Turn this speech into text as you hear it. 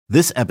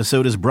This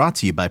episode is brought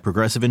to you by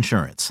Progressive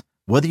Insurance.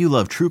 Whether you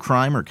love true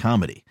crime or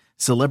comedy,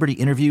 celebrity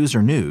interviews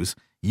or news,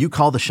 you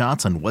call the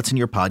shots on what's in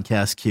your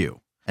podcast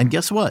queue. And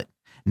guess what?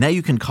 Now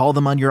you can call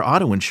them on your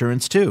auto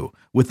insurance too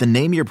with the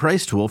Name Your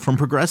Price tool from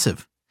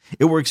Progressive.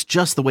 It works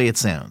just the way it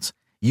sounds.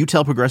 You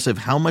tell Progressive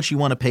how much you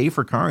want to pay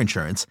for car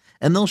insurance,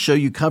 and they'll show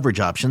you coverage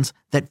options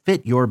that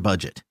fit your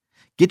budget.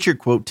 Get your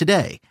quote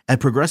today at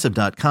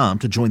Progressive.com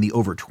to join the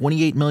over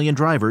 28 million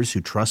drivers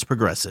who trust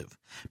Progressive.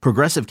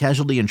 Progressive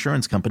Casualty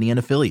Insurance Company and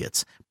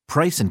Affiliates.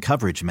 Price and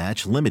coverage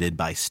match limited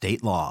by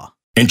state law.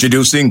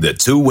 Introducing the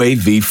two-way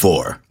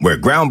V4, where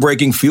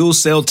groundbreaking fuel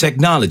cell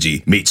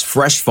technology meets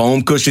fresh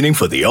foam cushioning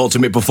for the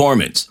ultimate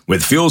performance.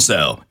 With fuel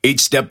cell, each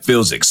step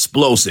feels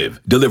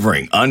explosive,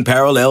 delivering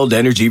unparalleled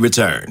energy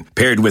return.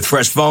 Paired with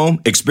fresh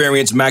foam,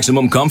 experience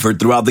maximum comfort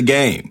throughout the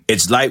game.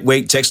 Its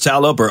lightweight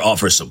textile upper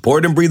offers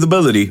support and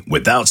breathability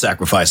without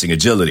sacrificing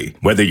agility.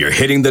 Whether you're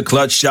hitting the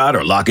clutch shot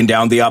or locking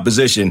down the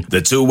opposition, the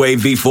two-way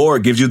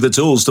V4 gives you the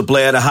tools to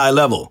play at a high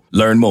level.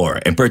 Learn more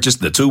and purchase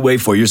the two-way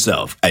for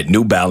yourself at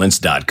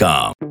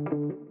newbalance.com.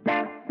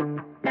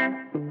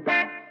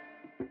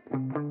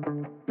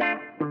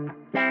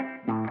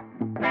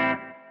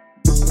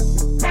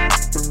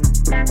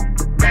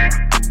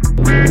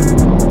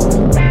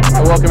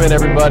 I welcome in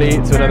everybody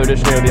to another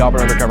edition of the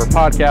Auburn Undercover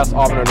podcast,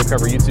 Auburn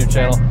Undercover YouTube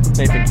channel.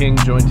 Nathan King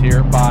joined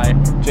here by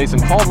Jason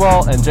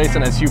Caldwell. And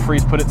Jason, as Hugh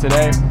Freeze put it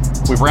today,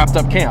 we've wrapped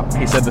up camp.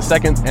 He said the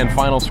second and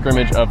final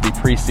scrimmage of the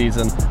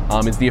preseason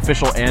is the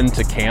official end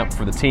to camp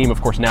for the team.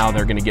 Of course, now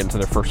they're going to get into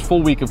their first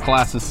full week of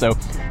classes. So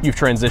you've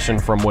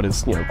transitioned from what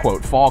is,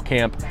 quote, fall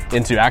camp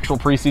into actual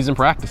preseason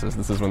practices.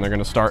 This is when they're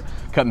going to start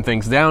cutting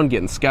things down,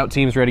 getting scout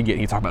teams ready.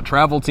 He talked about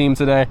travel team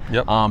today.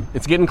 Yep.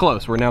 It's getting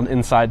close. We're now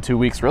inside 2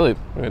 weeks. Really,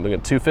 we're looking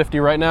at 250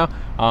 right now.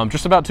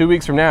 Just about 2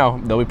 weeks from now,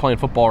 they'll be playing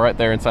football right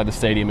there inside the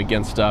stadium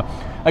against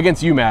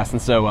UMass.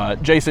 And so,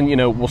 Jason,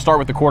 we'll start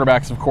with the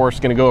quarterbacks, of course.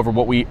 Going to go over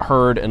what we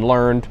heard and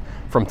learned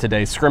from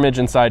today's scrimmage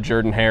inside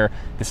Jordan-Hare.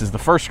 This is the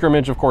first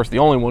scrimmage, of course, the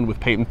only one with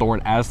Peyton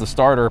Thorne as the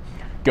starter.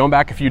 Going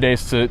back a few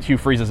days to Hugh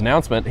Freeze's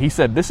announcement, he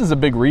said, this is a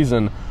big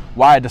reason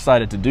why I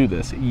decided to do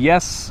this.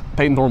 Yes,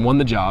 Peyton Thorne won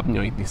the job.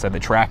 He said they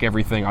track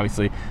everything.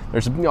 Obviously,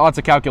 there's lots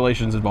of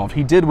calculations involved.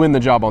 He did win the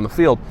job on the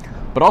field.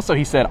 But also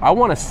he said, I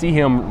want to see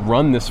him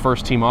run this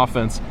first team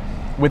offense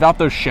without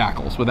those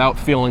shackles, without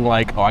feeling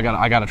like, I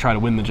got to try to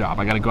win the job.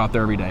 I got to go out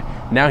there every day.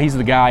 Now he's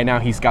the guy. Now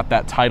he's got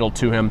that title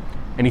to him.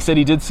 And he said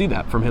he did see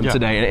that from him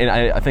today. And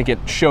I think it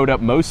showed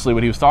up mostly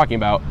what he was talking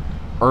about.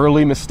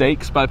 Early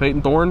mistakes by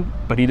Peyton Thorne,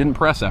 but he didn't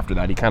press after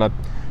that. He kind of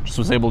just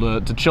was able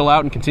to chill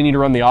out and continue to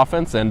run the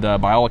offense. And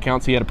by all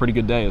accounts, he had a pretty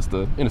good day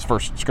in his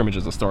first scrimmage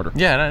as a starter.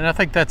 Yeah, and I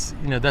think that's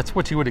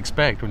what you would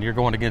expect when you're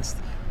going against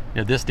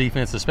this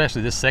defense,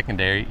 especially this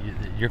secondary.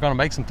 You're going to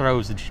make some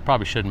throws that you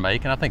probably shouldn't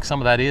make, and I think some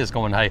of that is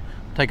going, hey,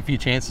 take a few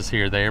chances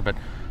here or there, but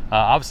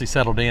obviously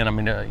settled in. I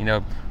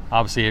mean,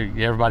 obviously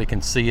everybody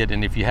can see it,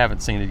 and if you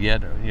haven't seen it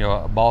yet,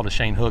 a ball to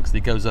Shane Hooks that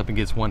goes up and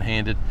gets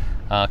one-handed,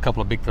 a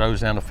couple of big throws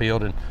down the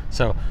field. And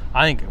so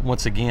I think,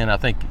 once again,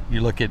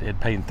 you look at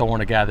Peyton Thorne,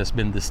 a guy that's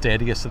been the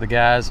steadiest of the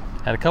guys,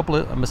 had a couple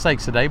of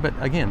mistakes today, but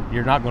again,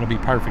 you're not going to be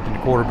perfect in the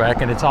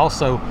quarterback, and it's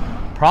also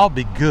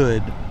probably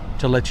good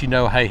to let you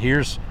know, hey,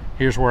 here's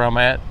where I'm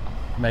at.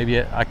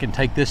 Maybe I can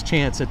take this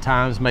chance at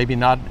times, maybe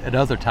not at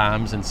other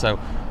times. And so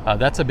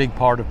that's a big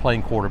part of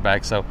playing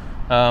quarterback. So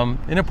an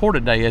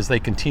important day as they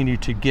continue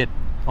to get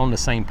on the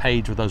same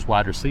page with those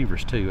wide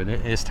receivers too. And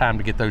it's time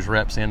to get those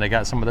reps in. They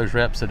got some of those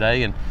reps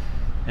today.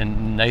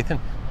 And Nathan,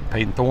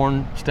 Peyton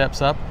Thorne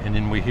steps up. And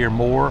then we hear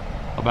more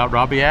about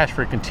Robbie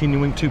Ashford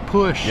continuing to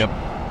push. Yep.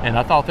 And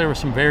I thought there were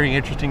some very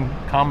interesting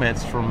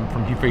comments from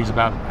Hugh Freeze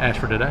about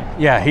Ashford today.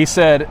 Yeah, he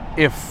said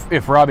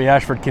if Robbie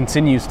Ashford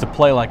continues to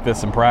play like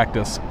this in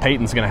practice,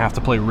 Peyton's going to have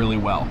to play really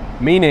well.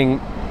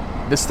 Meaning,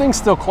 this thing's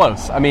still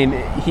close. I mean,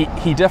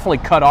 he definitely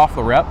cut off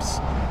the reps.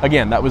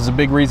 Again, that was a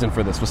big reason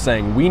for this, was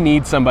saying we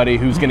need somebody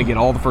who's going to get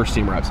all the first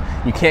team reps.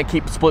 You can't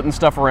keep splitting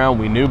stuff around.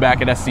 We knew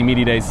back at SC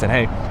Media Days, said,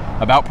 hey,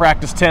 about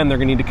practice 10, they're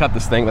going to need to cut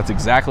this thing. That's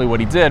exactly what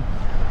he did.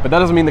 But that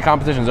doesn't mean the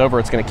competition's over.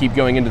 It's going to keep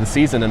going into the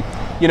season. And,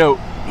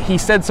 he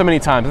said so many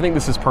times, I think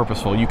this is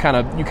purposeful. You kind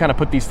of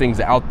put these things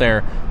out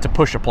there to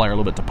push a player a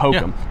little bit, to poke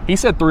him. He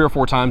said 3 or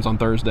 4 times on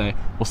Thursday,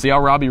 we'll see how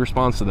Robbie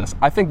responds to this.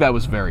 I think that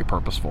was very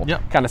purposeful.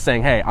 Kind of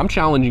saying, hey, I'm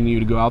challenging you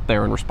to go out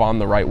there and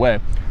respond the right way.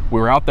 We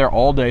were out there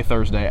all day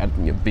Thursday,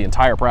 at the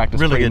entire practice,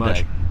 really pretty good much.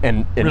 Day.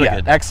 And really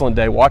good day. Excellent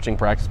day watching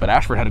practice, but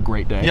Ashford had a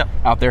great day.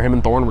 Out there, him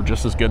and Thorne were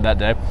just as good that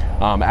day.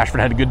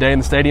 Ashford had a good day in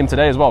the stadium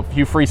today as well.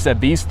 Hugh Freeze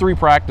said these 3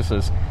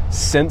 practices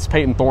since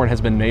Peyton Thorne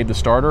has been made the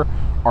starter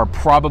are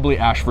probably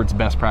Ashford's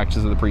best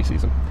practices of the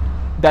preseason.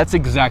 That's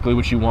exactly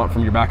what you want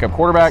from your backup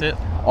quarterback.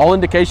 All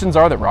indications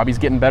are that Robbie's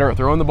getting better at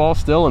throwing the ball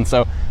still, and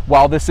so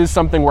while this is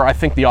something where I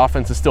think the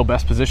offense is still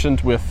best positioned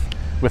with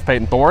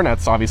Peyton Thorne,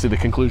 that's obviously the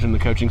conclusion the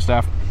coaching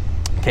staff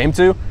came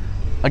to.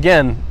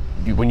 Again,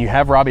 when you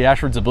have Robbie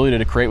Ashford's ability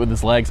to create with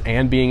his legs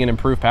and being an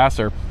improved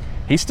passer,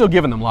 he's still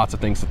giving them lots of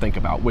things to think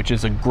about, which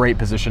is a great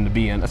position to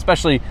be in,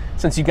 especially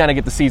since you kind of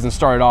get the season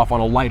started off on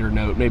a lighter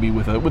note, maybe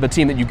with a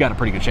team that you've got a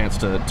pretty good chance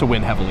to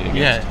win heavily against.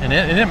 Yeah, and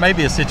it may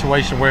be a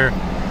situation where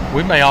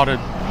we may ought to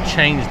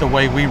change the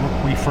way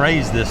we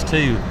phrase this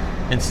too.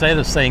 Instead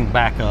of saying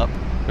backup,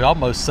 we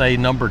almost say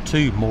number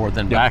 2 more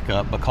than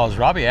backup, because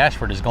Robbie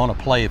Ashford is going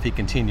to play if he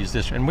continues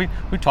this. And we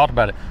talked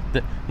about it,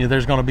 that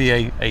there's going to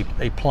be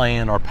a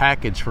plan or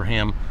package for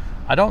him.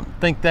 I don't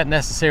think that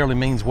necessarily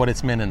means what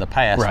it's meant in the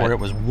past, where it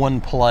was one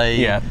play.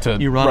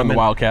 You run the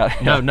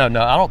Wildcat. No.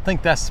 I don't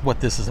think that's what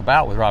this is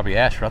about with Robbie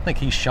Ashford. I think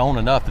he's shown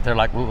enough that they're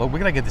like, well, we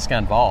got to get this guy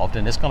involved,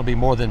 and it's going to be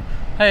more than,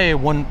 hey,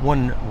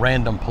 one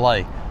random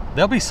play.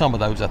 There'll be some of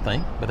those, I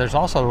think, but there's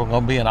also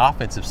going to be an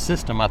offensive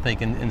system, I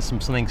think, in some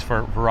things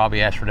for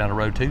Robbie Ashford down the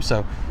road, too.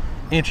 So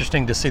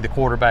interesting to see the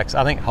quarterbacks.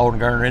 I think Holden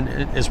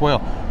Gerner as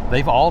well.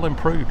 They've all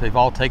improved. They've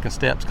all taken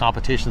steps.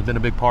 Competition has been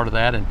a big part of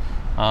that, and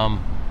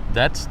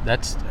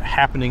that's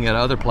happening at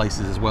other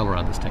places as well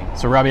around this team.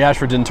 So Robbie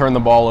Ashford didn't turn the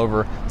ball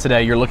over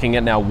today. You're looking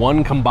at now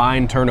one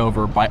combined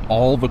turnover by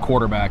all the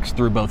quarterbacks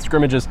through both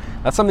scrimmages.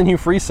 That's something Hugh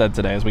Freeze said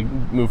today as we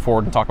move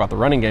forward and talk about the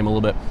running game a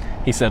little bit.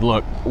 He said,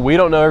 look, we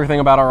don't know everything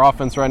about our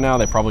offense right now.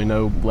 They probably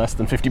know less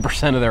than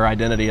 50% of their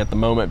identity at the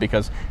moment,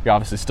 because you're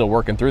obviously still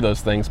working through those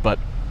things, but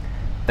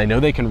they know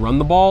they can run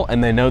the ball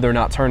and they know they're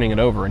not turning it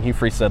over. And Hugh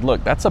Freeze said,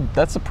 look, that's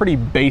a pretty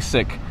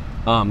basic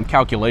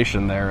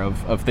calculation there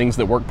of things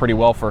that work pretty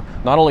well for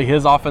not only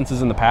his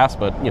offenses in the past,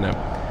 but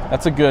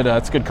that's a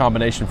good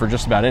combination for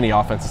just about any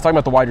offense. Let's talk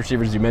about the wide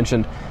receivers you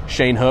mentioned.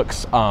 Shane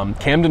Hooks,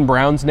 Camden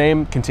Brown's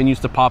name continues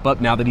to pop up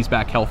now that he's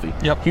back healthy.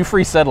 Yep. Hugh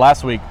Freeze said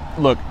last week,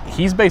 look,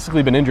 he's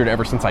basically been injured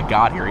ever since I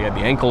got here. He had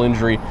the ankle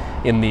injury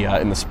in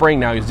the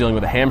spring. Now he's dealing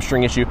with a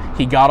hamstring issue.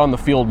 He got on the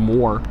field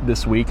more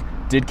this week.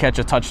 Did catch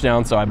a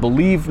touchdown, so I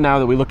believe now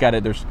that we look at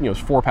it, there's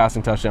 4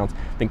 passing touchdowns.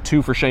 I think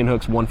 2 for Shane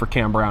Hooks, 1 for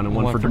Cam Brown, and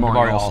one for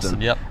Damari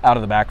Alston out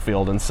of the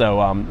backfield. And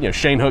so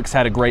Shane Hooks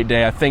had a great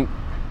day. I think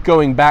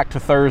going back to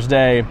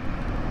Thursday,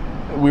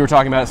 we were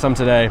talking about it some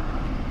today,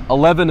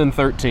 11 and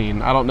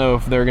 13. I don't know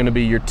if they're going to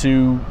be your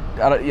 2.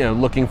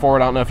 Looking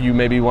forward, I don't know if you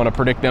maybe want to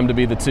predict them to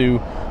be the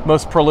 2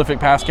 most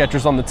prolific pass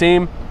catchers on the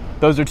team.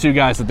 Those are 2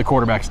 guys that the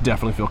quarterbacks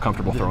definitely feel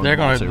comfortable throwing. They're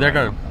going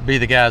to be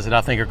the guys that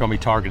I think are going to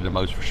be targeted the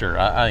most for sure.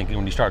 I think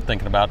when you start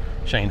thinking about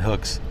Shane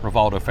Hooks,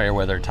 Rivaldo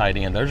Fairweather, tight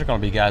end, those are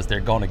going to be guys that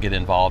are going to get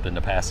involved in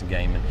the passing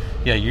game. And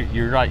yeah,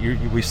 you're right.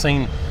 We've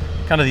seen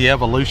kind of the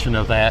evolution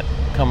of that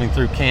coming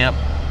through camp.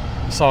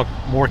 You saw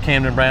more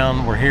Camden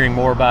Brown. We're hearing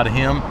more about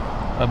him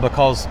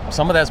because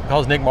some of that's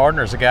because Nick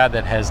Mardner is a guy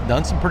that has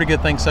done some pretty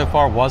good things so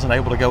far. Wasn't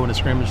able to go into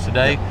scrimmage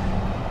today.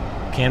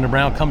 Camden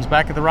Brown comes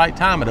back at the right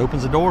time. It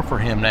opens the door for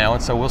him now,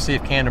 and so we'll see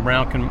if Camden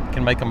Brown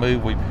can make a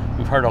move. We've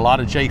heard a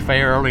lot of Jay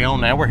Fair early on.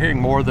 Now we're hearing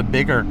more of the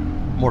bigger,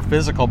 more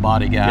physical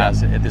body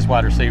guys at this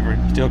wide receiver.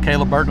 Still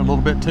Caleb Burton a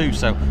little bit too.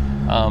 So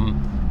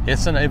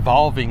it's an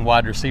evolving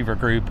wide receiver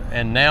group,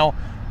 and now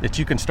that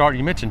you can start,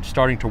 you mentioned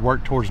starting to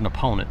work towards an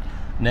opponent.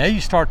 Now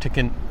you start to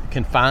can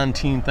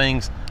fine-tune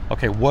things.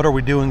 Okay, what are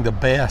we doing the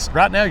best?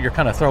 Right now you're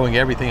kind of throwing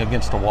everything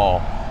against the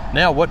wall.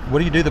 Now what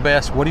do you do the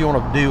best? What do you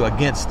want to do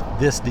against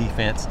this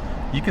defense?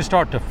 You can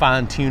start to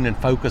fine-tune and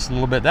focus a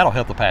little bit. That'll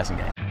help the passing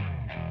game.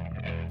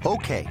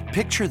 Okay,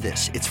 picture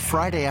this. It's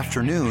Friday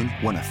afternoon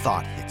when a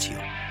thought hits you.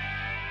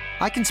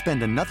 I can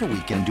spend another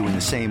weekend doing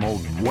the same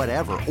old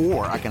whatever,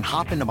 or I can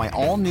hop into my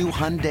all-new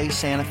Hyundai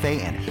Santa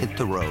Fe and hit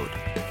the road.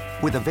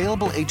 With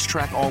available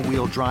H-Track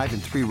all-wheel drive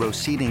and 3-row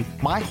seating,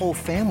 my whole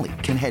family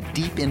can head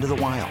deep into the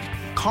wild.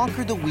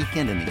 Conquer the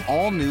weekend in the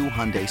all-new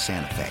Hyundai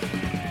Santa Fe.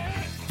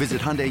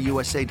 Visit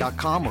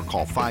HyundaiUSA.com or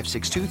call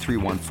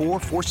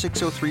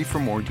 562-314-4603 for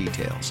more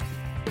details.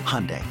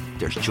 Hyundai,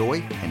 there's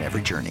joy in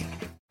every journey.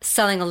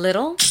 Selling a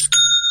little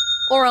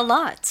or a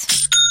lot?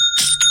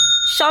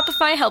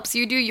 Shopify helps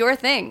you do your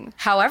thing,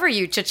 however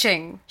you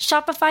cha-ching.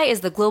 Shopify is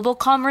the global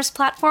commerce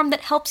platform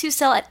that helps you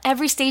sell at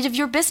every stage of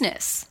your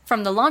business.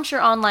 From the launch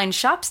your online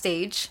shop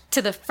stage,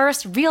 to the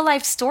first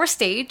real-life store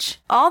stage,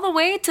 all the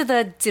way to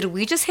the did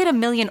we just hit 1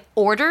 million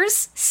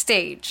orders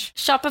stage.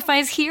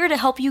 Shopify's here to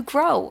help you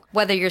grow.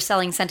 Whether you're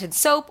selling scented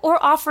soap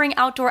or offering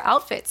outdoor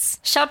outfits,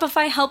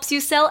 Shopify helps you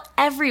sell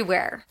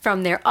everywhere.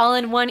 From their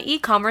all-in-one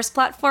e-commerce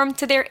platform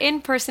to their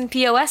in-person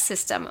POS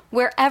system,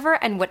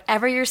 wherever and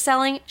whatever you're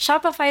selling,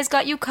 Shopify's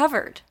got you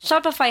covered.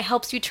 Shopify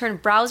helps you turn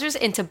browsers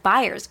into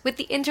buyers with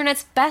the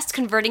internet's best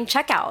converting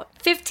checkout.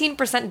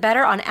 15%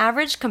 better on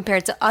average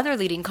compared to other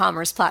leading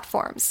commerce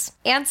platforms.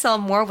 And sell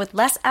more with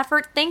less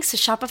effort thanks to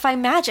Shopify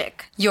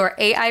Magic, your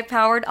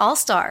AI-powered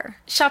all-star.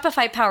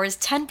 Shopify powers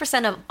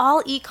 10% of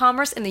all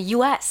e-commerce in the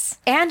U.S.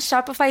 And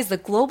Shopify is the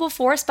global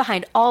force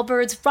behind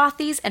Allbirds,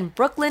 Rothy's, and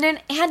Brooklinen,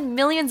 and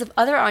millions of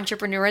other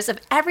entrepreneurs of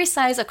every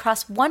size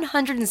across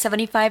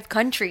 175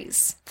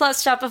 countries.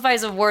 Plus,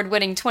 Shopify's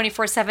award-winning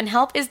 24/7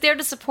 help is there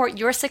to support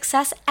your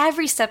success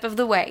every step of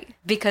the way.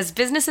 Because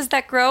businesses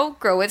that grow,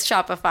 grow with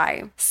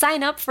Shopify. Sign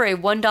Sign up for a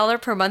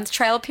 $1 per month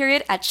trial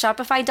period at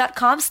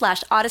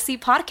shopify.com/Odyssey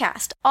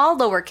Podcast, all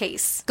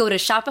lowercase. Go to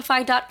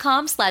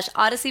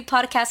shopify.com/Odyssey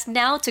Podcast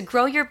now to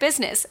grow your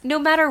business, no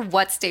matter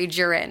what stage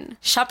you're in.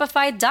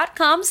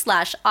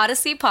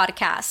 Shopify.com/Odyssey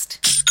Podcast.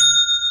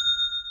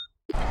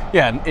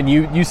 Yeah, and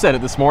you said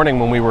it this morning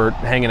when we were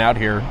hanging out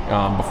here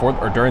before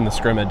or during the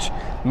scrimmage.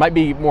 It might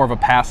be more of a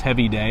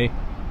pass-heavy day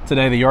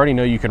today. That you already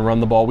know you can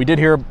run the ball. We did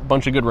hear a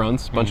bunch of good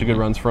runs, from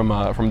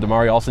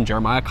Damari Alston.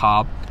 Jeremiah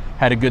Cobb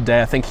had a good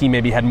day. I think he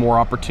maybe had more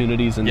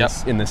opportunities in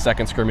this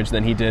second scrimmage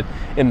than he did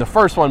in the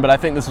first one. But I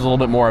think this was a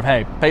little bit more of,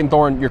 hey, Peyton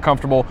Thorne, you're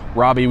comfortable.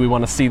 Robbie, we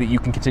want to see that you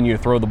can continue to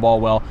throw the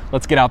ball well.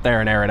 Let's get out there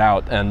and air it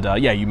out. And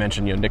you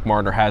mentioned Nick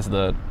Marner has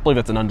I believe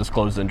it's an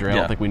undisclosed injury. I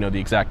don't think we know the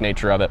exact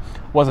nature of it.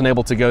 Wasn't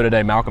able to go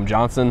today. Malcolm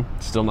Johnson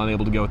still not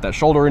able to go with that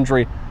shoulder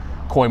injury.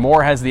 Coy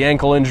Moore has the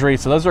ankle injury.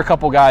 So those are a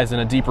couple guys in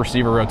a deep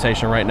receiver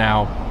rotation right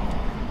now.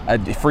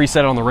 Free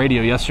said it on the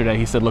radio yesterday.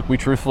 He said, look, we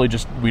truthfully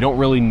we don't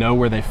really know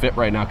where they fit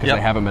right now because they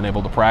haven't been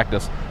able to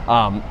practice.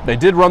 They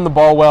did run the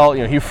ball well.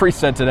 Free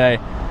said today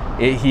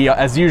he,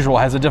 as usual,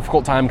 has a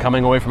difficult time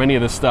coming away from any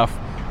of this stuff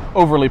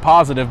overly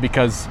positive,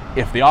 because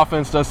if the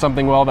offense does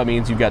something well, that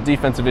means you've got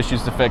defensive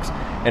issues to fix.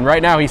 And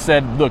right now he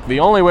said, look, the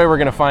only way we're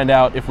going to find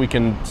out if we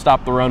can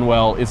stop the run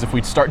well is if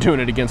we start doing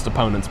it against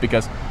opponents,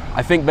 because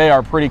I think they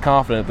are pretty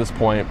confident at this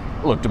point.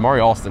 Look,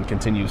 Damari Alston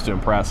continues to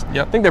impress.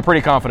 I think they're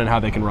pretty confident how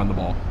they can run the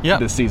ball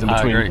this season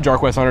between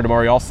Jarquez Hunter,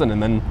 Damari Alston,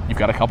 and then you've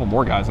got a couple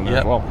more guys in there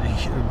as well.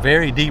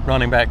 Very deep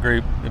running back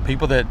group. The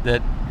people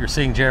that you're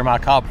seeing Jeremiah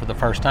Cobb for the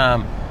first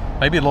time,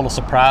 maybe a little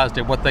surprised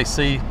at what they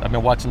see. I've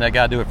been watching that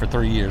guy do it for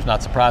 3 years.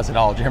 Not surprised at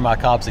all. Jeremiah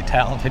Cobb's a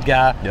talented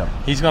guy.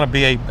 He's going to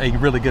be a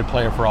really good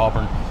player for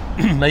Auburn.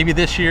 Maybe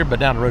this year, but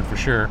down the road for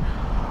sure.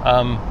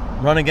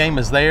 Running game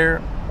is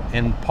there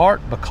in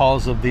part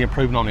because of the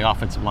improvement on the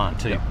offensive line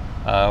too.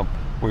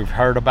 We've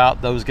heard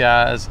about those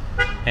guys,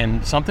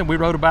 and something we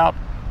wrote about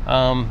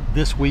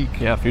this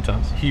week. A few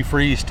times. Hugh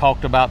Freeze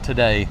talked about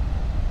today.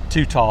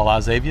 Too tall.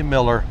 Isaiah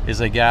Miller is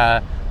a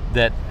guy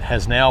that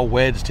has now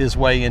wedged his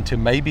way into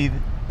maybe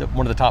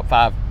one of the top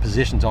 5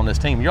 positions on this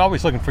team. You're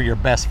always looking for your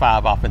best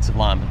 5 offensive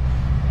linemen.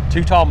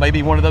 Too tall may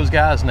be one of those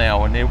guys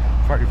now. And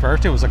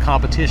first it was a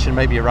competition,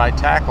 maybe a right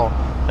tackle.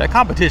 That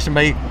competition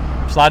may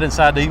slide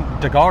inside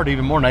to guard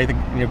even more. Nathan,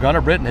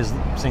 Gunnar Britton has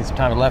seen some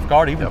time at left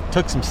guard. He even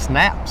took some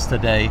snaps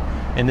today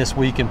in this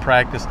week in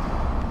practice.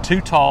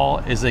 Too tall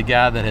is a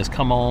guy that has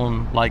come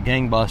on like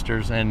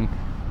gangbusters, and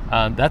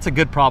that's a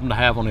good problem to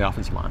have on the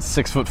offensive line.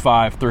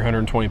 6'5",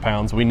 320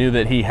 pounds. We knew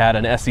that he had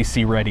an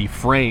SEC-ready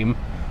frame.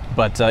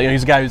 But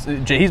he's a guy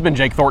he's been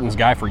Jake Thornton's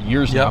guy for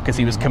years now, because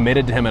he was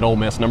committed to him at Ole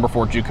Miss, number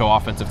 4 JUCO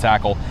offensive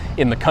tackle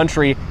in the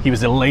country. He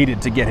was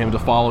elated to get him to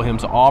follow him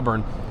to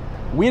Auburn.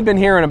 We had been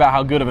hearing about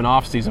how good of an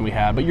offseason we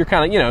had, but you're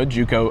kind of, a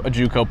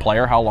JUCO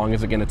player. How long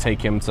is it going to take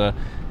him to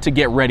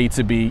get ready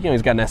to be,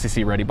 he's got an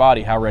SEC-ready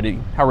body. How ready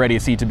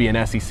is he to be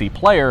an SEC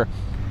player?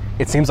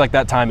 It seems like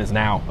that time is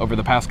now. Over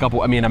the past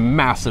couple, a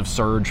massive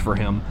surge for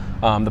him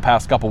the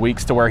past couple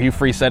weeks, to where Hugh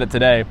Freeze said it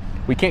today.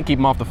 We can't keep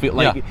him off the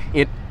field.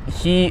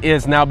 He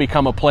is now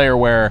become a player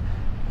where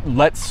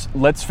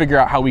let's figure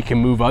out how we can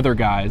move other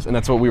guys, and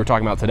that's what we were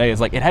talking about today. Is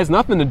it has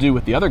nothing to do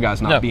with the other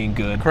guys not being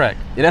good. Correct.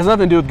 It has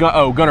nothing to do with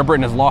Gunnar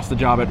Britton has lost the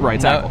job at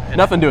right tackle.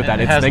 Nothing to do with that.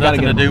 It has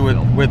nothing to do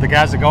with the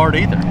guys at guard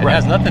either. It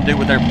has nothing to do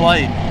with their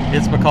play.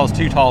 It's because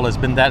Too Tall has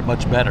been that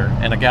much better,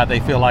 and a guy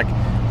they feel like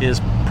is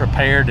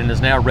prepared and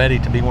is now ready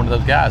to be one of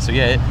those guys. So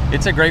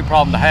it's a great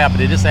problem to have, but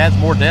it just adds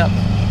more depth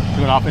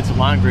to an offensive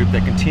line group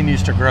that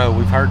continues to grow.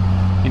 We've heard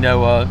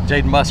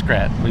Jaden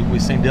Muskrat. We've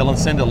seen Dylan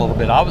Senda a little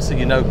bit. Obviously,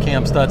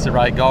 Cam Stutz at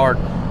right guard.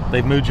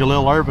 They've moved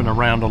Jalil Irvin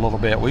around a little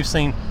bit. We've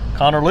seen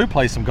Connor Lou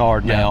play some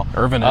guard now.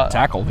 Irvin at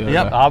tackle the other day.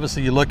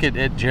 Obviously, you look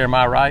at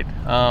Jeremiah Wright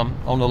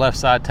on the left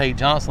side, Tate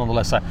Johnson on the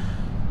left side.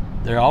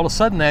 They're all of a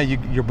sudden now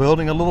you're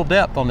building a little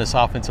depth on this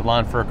offensive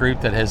line for a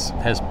group that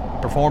has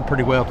performed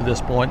pretty well to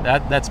this point.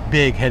 That's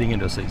big heading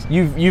into the season.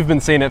 You've been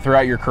seeing it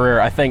throughout your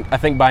career. I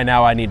think by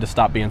now I need to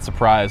stop being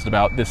surprised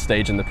about this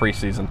stage in the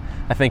preseason.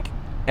 I think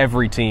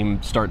every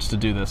team starts to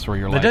do this, where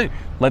you're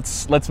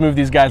let's move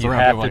these guys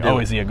around. People are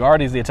like, is he a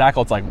guard? Is he a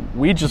tackle? It's like,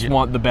 we just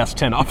want the best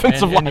 10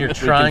 offensive linemen. And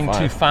you're trying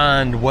to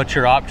find what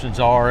your options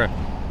are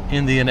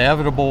in the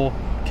inevitable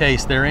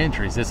case there are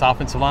injuries. This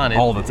offensive line,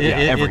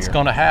 it's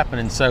going to happen.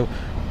 And so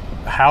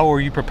how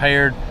are you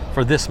prepared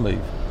for this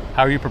move?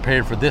 How are you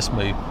prepared for this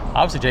move?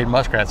 Obviously, Jaden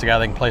Muskrat's a guy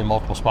that can play in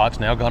multiple spots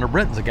now. Gunnar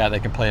Britton's a guy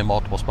that can play in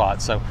multiple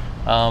spots. So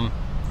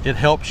it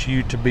helps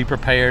you to be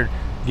prepared,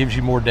 gives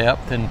you more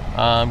depth,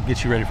 and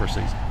gets you ready for a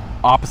season.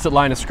 Opposite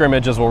line of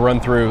scrimmage, as we'll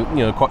run through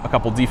a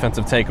couple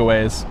defensive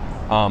takeaways.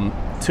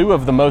 Two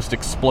of the most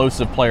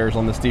explosive players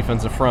on this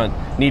defensive front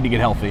need to get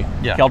healthy.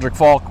 Keldrick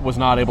Falk was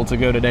not able to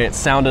go today. It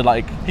sounded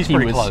like he's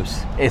pretty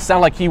close. It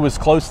sounded like he was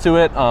close to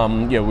it.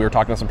 We were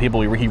talking to some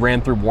people. He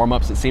ran through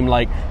warm-ups, it seemed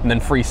like, and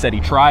then Freeze said he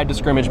tried to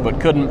scrimmage but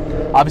couldn't.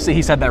 Obviously,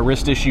 he's had that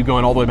wrist issue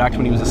going all the way back to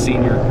when he was a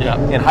senior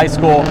in high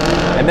school.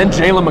 And then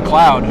Jalen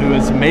McLeod, who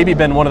has maybe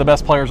been one of the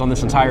best players on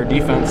this entire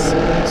defense,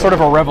 sort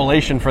of a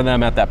revelation for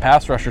them at that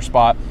pass rusher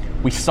spot.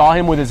 We saw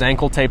him with his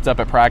ankle taped up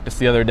at practice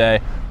the other day.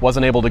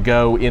 Wasn't able to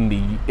go in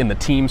the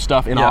team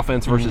stuff, in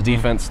offense versus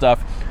defense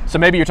stuff. So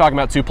maybe you're talking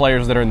about two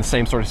players that are in the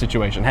same sort of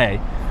situation. Hey,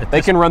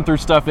 they can run through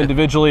stuff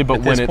individually, but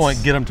when it's... At this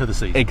point, get them to the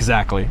season.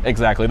 Exactly.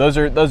 Those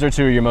are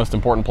two of your most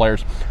important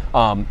players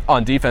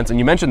on defense. And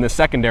you mentioned this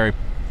secondary.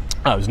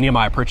 It was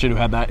Nehemiah Pritchett who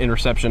had that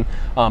interception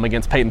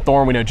against Peyton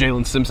Thorne. We know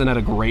Jalen Simpson had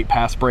a great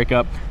pass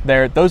breakup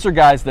there. Those are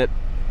guys that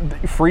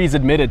Freeze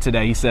admitted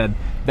today. He said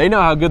they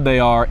know how good they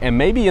are, and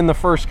maybe in the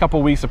first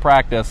couple weeks of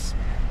practice,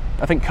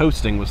 I think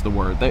coasting was the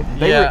word.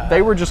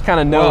 They were just kind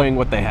of knowing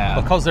what they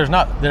had. Because there's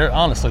not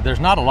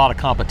a lot of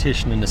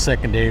competition in the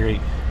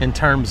secondary in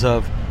terms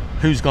of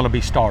who's going to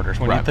be starters.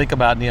 When you think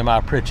about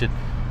Nehemiah Pritchett,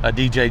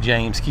 DJ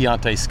James,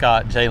 Keontae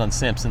Scott, Jalen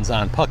Simpson,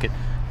 Zion Puckett,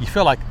 you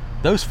feel like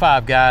those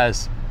 5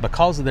 guys,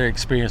 because of their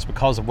experience,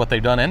 because of what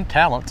they've done and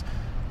talent,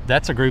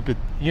 that's a group that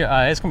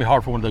it's going to be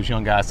hard for one of those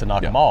young guys to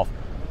knock them off.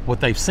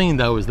 What they've seen,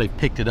 though, is they've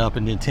picked it up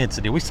in the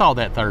intensity. We saw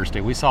that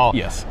Thursday. We saw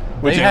with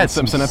they had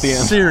Simpson at the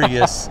end.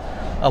 Serious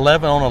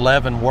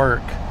 11-on-11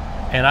 work.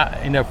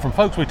 And from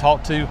folks we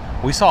talked to,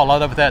 we saw a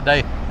lot of it that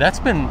day. That's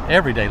been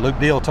every day. Luke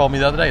Deal told me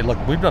the other day, look,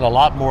 we've done a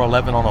lot more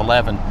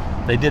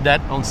 11-on-11. They did that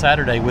on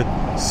Saturday with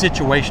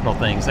situational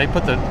things. They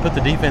put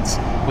the defense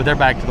with their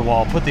back to the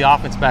wall, put the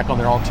offense back on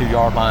their own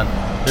 2-yard line.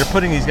 They're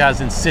putting these guys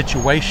in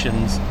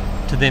situations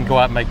to then go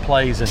out and make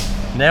plays. And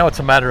now it's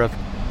a matter of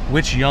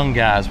which young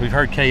guys. We've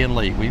heard Kay and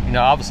Lee.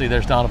 Obviously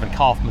there's Donovan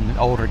Kaufman, an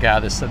older guy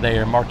that's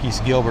there,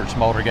 Marquise Gilbert,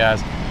 some older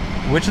guys.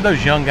 Which of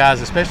those young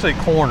guys, especially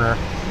at corner,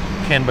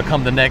 can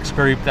become the next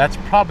group? That's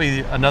probably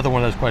another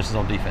one of those questions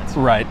on defense.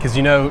 Right, because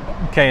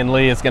Kay and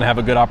Lee is going to have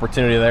a good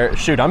opportunity there.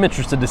 Shoot, I'm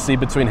interested to see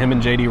between him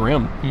and J.D.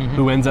 Rim,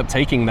 who ends up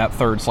taking that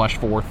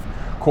 3rd/4th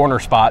corner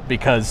spot,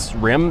 because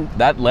Rim,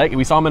 that leg,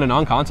 we saw him in a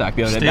non-contact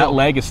the other day. That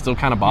leg is still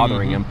kind of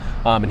bothering him.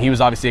 And he was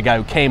obviously a guy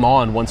who came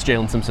on once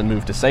Jalen Simpson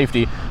moved to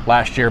safety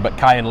last year. But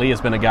Kai and Lee has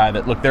been a guy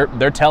that, look,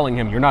 they're telling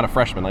him, you're not a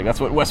freshman. Like,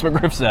 that's what Wes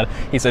McGriff said.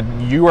 He said,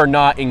 you are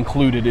not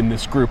included in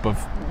this group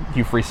of,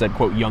 Hugh Freeze said,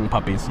 quote, young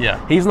puppies.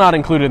 Yeah. He's not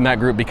included in that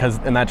group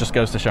and that just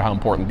goes to show how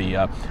important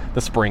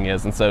the spring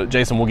is. And so,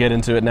 Jason, we'll get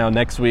into it now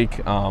next week.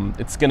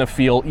 It's going to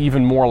feel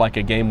even more like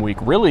a game week,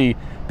 really,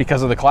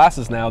 because of the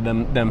classes now,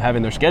 them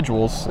having their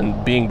schedules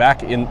and being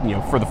back in,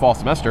 for the fall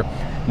semester.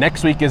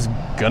 Next week is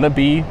going to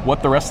be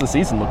what the rest of the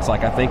season looks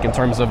like, I think, in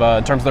terms of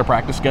their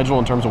practice schedule,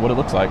 in terms of what it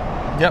looks like.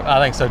 Yep,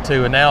 I think so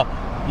too. And now,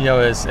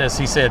 as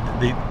he said,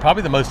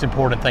 probably the most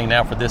important thing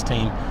now for this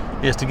team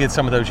is to get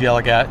some of those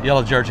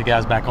yellow jersey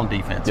guys back on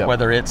defense. Yep.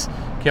 Whether it's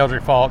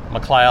Keldrick Falk,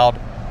 McLeod,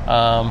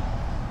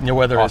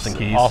 whether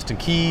Austin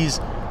Keys,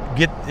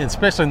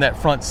 especially in that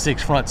front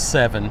 6, front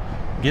 7,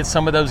 get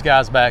some of those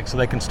guys back so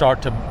they can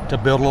start to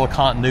build a little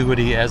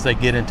continuity as they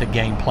get into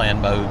game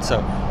plan mode. So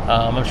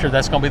I'm sure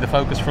that's going to be the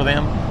focus for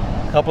them.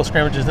 A couple of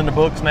scrimmages in the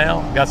books now.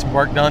 Got some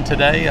work done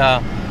today.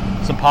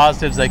 Some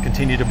positives they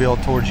continue to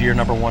build towards year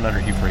number 1 under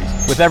Hugh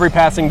Freeze. With every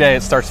passing day,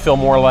 it starts to feel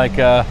more like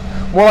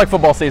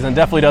football season.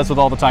 Definitely does with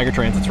all the Tiger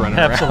Transits running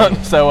around.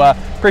 So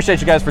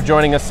appreciate you guys for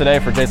joining us today.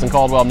 For Jason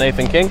Caldwell,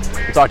 Nathan King.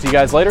 We'll talk to you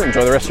guys later.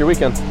 Enjoy the rest of your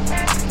weekend.